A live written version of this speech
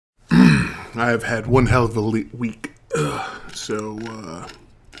I've had one hell of a week. So,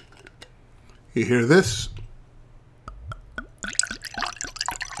 you hear this?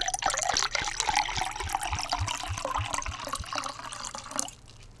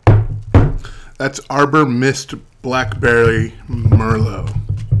 That's Arbor Mist Blackberry Merlot.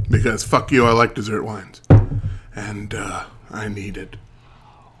 Because fuck you, I like dessert wines. And, I need it.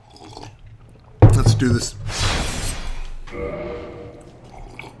 Let's do this.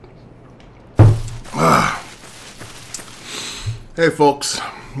 Hey folks,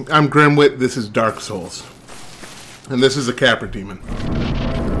 I'm Grimwit, this is Dark Souls. And this is a Capra Demon.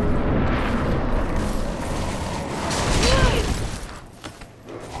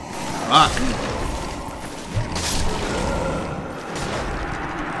 Fuck.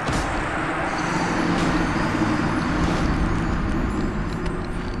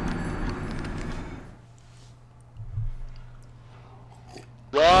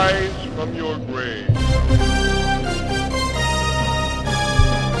 Rise from your grave.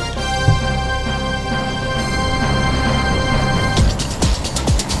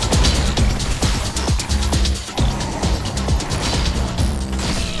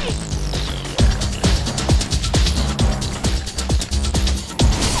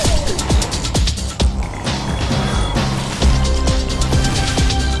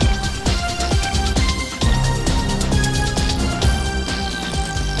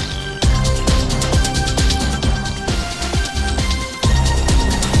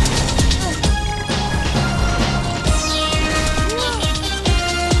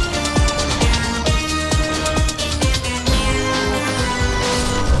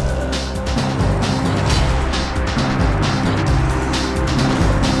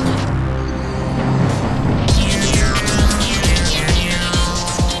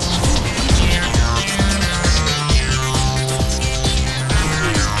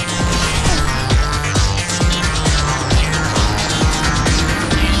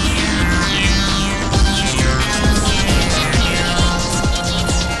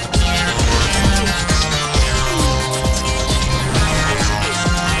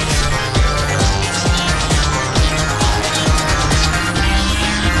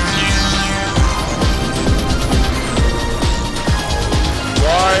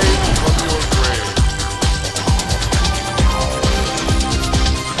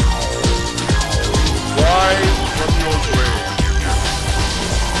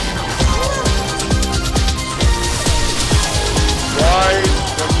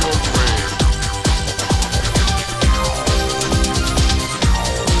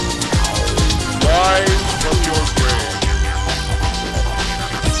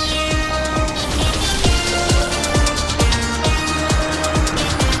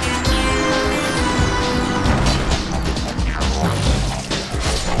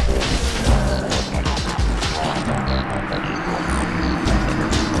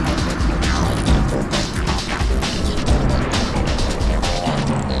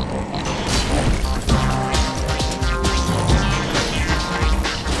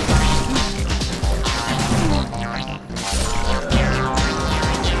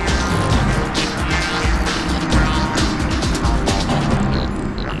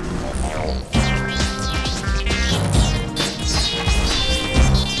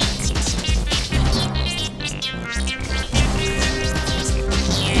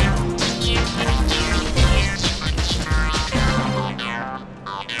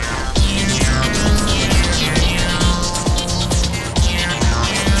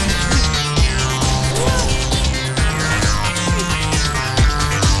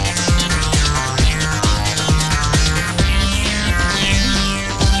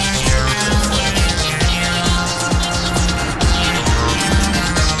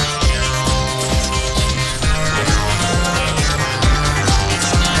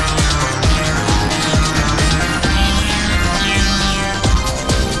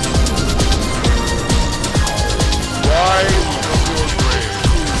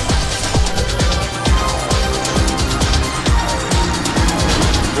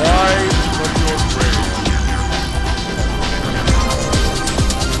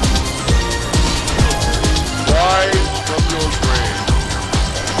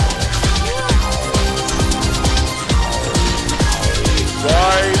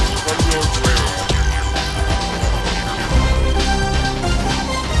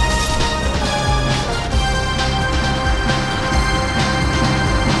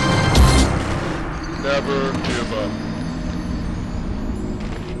 Never give up.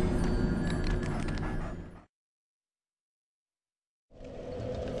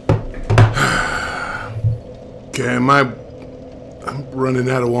 Okay, my I'm running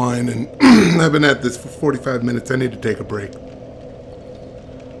out of wine, and I've been at this for 45 minutes. I need to take a break.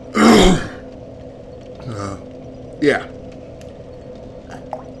 Yeah.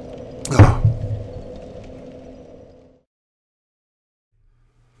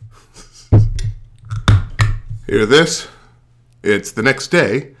 Hear this? It's the next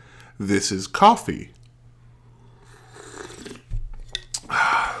day. This is coffee.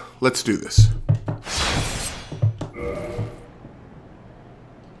 Let's do this.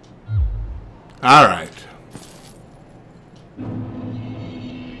 All right.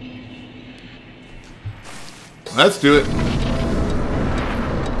 Let's do it.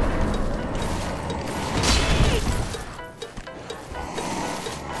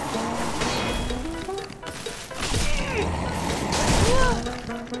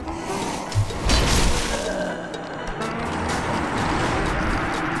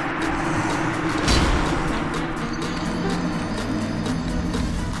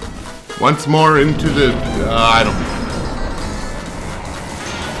 Once more into the... I don't know.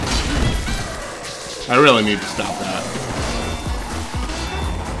 I really need to stop that.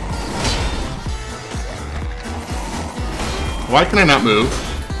 Why can I not move?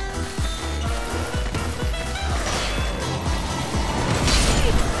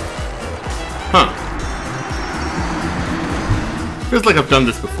 Huh. Feels like I've done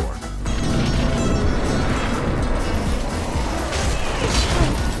this before.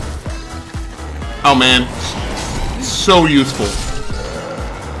 Oh man, so useful.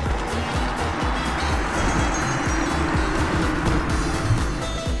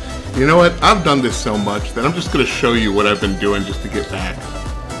 You know what? I've done this so much that I'm just going to show you what I've been doing just to get back.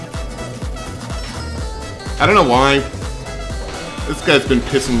 I don't know why. This guy's been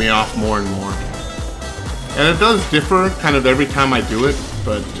pissing me off more and more. And it does differ kind of every time I do it,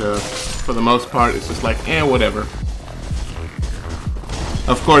 but for the most part it's just like, whatever.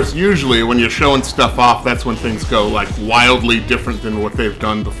 Of course, usually when you're showing stuff off, that's when things go like wildly different than what they've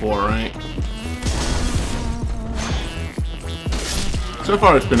done before, right? So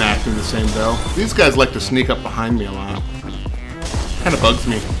far it's been acting the same though. These guys like to sneak up behind me a lot. Kinda bugs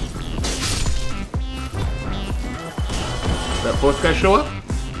me. Did that fourth guy show up?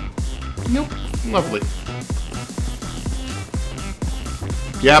 Nope. Lovely.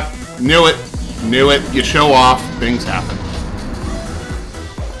 Yep. Knew it. Knew it. You show off, things happen.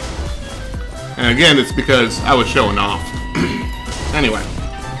 And again, it's because I was showing off. Anyway.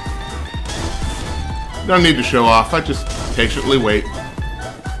 Don't need to show off, I just patiently wait.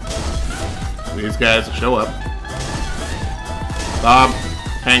 These guys will show up. Bob,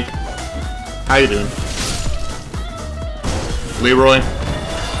 Hank, how you doing? Leroy?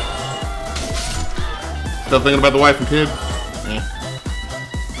 Still thinking about the wife and kid?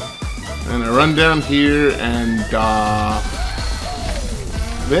 And I run down here and,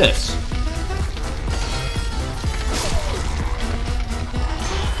 this.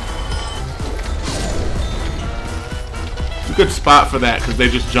 It's a good spot for that because they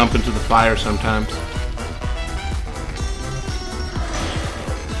just jump into the fire sometimes.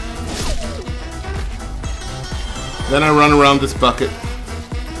 Then I run around this bucket.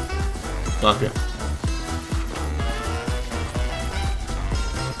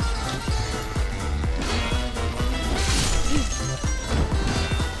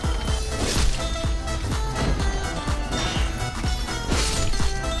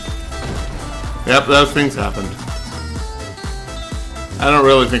 Yep, those things happened. I don't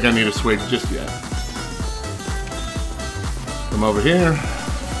really think I need a swig just yet. Come over here.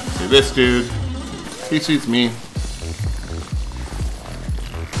 See this dude. He sees me.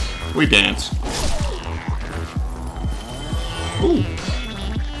 We dance. Ooh.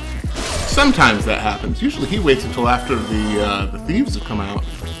 Sometimes that happens. Usually he waits until after the thieves have come out.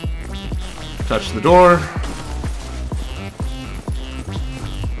 Touch the door.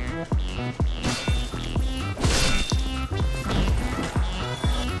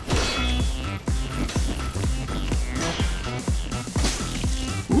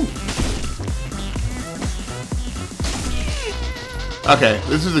 Okay,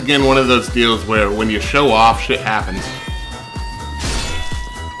 this is again one of those deals where when you show off, shit happens.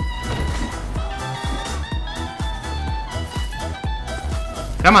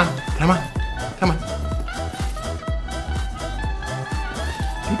 Come on, come on, come on.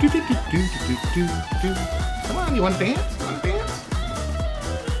 Come on, you want to dance? You want to dance?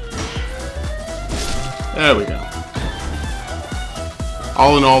 There we go.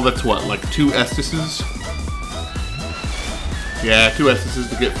 All in all, that's what, like 2 Estises? Yeah, 2 Estises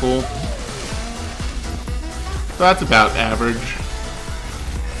to get full. So that's about average.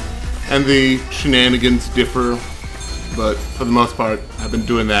 And the shenanigans differ but for the most part, I've been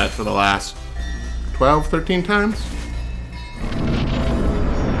doing that for the last 12, 13 times.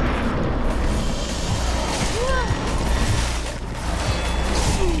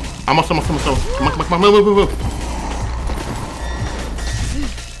 Almost. Come on, move.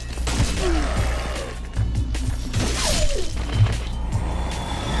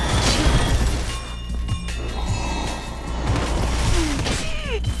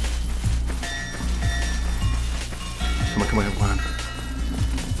 Come on.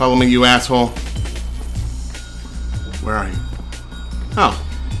 Follow me, you asshole. Where are you? Oh,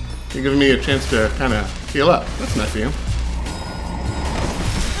 you're giving me a chance to kind of heal up. That's nice of you.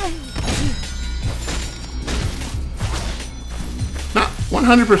 Not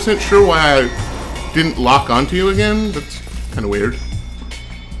 100% sure why I didn't lock onto you again. That's kind of weird.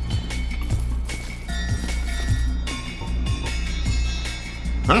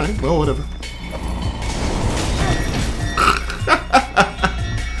 Alright, well, whatever.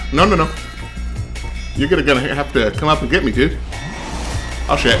 No. You're gonna have to come up and get me, dude.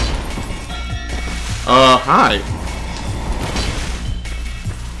 Oh, shit. Hi.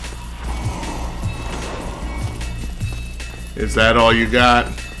 Is that all you got?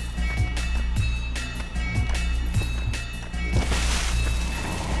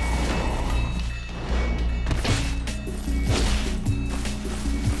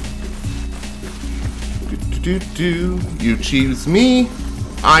 You choose me,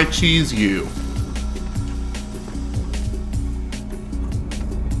 I choose you.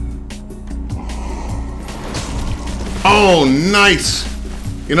 Oh, nice!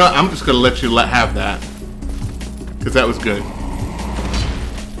 You know what? I'm just gonna let you have that. Because that was good.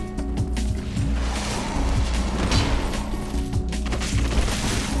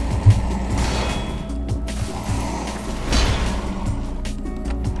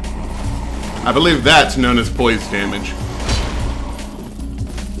 I believe that's known as poise damage.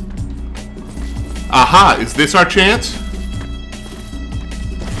 Aha! Is this our chance?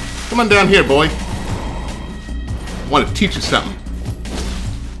 Come on down here, boy. I want to teach you something.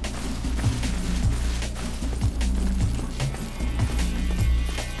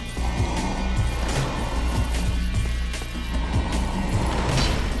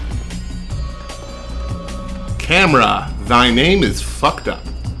 Camera, thy name is fucked up.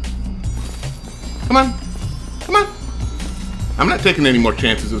 Come on. I'm not taking any more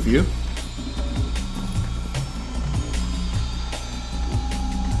chances with you.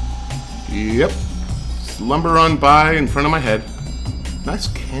 Yep. Slumber on by in front of my head. Nice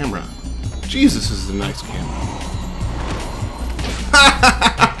camera. Jesus, this is a nice camera.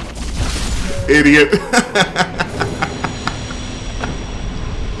 Idiot.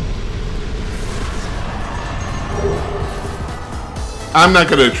 I'm not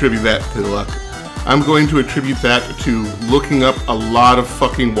going to attribute that to luck. I'm going to attribute that to looking up a lot of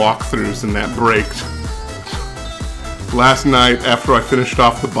fucking walkthroughs and that braked. Last night, after I finished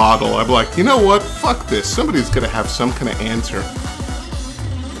off the bottle, I'm like, you know what? Fuck this. Somebody's gonna have some kind of answer.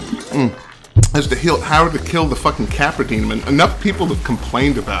 As to how to kill the fucking Capra Demon. Enough people have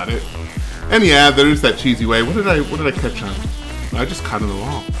complained about it. And yeah, there's that cheesy way. What did I catch on? I just cut it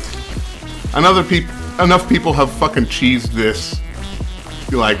along. Enough people have fucking cheesed this.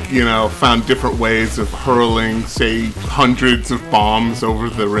 Like, you know, found different ways of hurling, say, hundreds of bombs over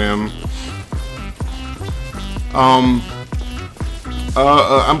the rim.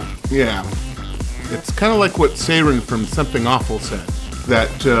 Yeah. It's kind of like what Saren from Something Awful said. That,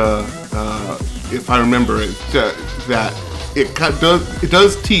 if I remember it, that it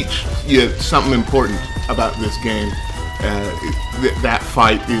does teach you something important about this game. That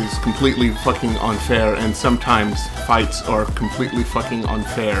fight is completely fucking unfair, and sometimes fights are completely fucking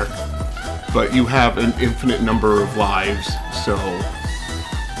unfair. But you have an infinite number of lives, so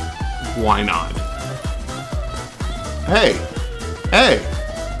why not? Hey,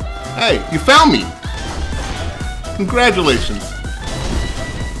 you found me! Congratulations!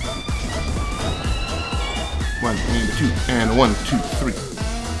 1 and 2 and 1, 2, 3.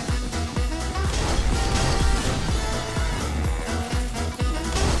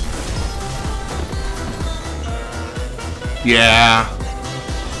 Yeah,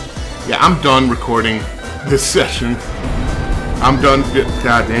 I'm done recording this session. I'm done.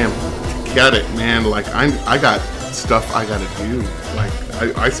 Goddamn, get it, man. Like I got stuff I gotta do. Like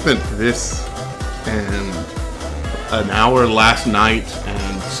I spent this and an hour last night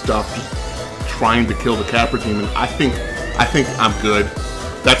and stuff just trying to kill the Capra Demon. I think I'm good.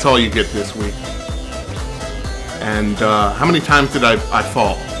 That's all you get this week. And how many times did I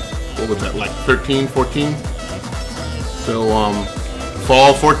fall? What was that, like 13, 14? So,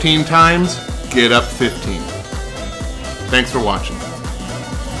 fall 14 times, get up 15. Thanks for watching.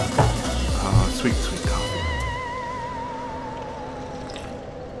 Sweet, sweet coffee.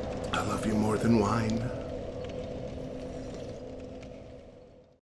 I love you more than wine.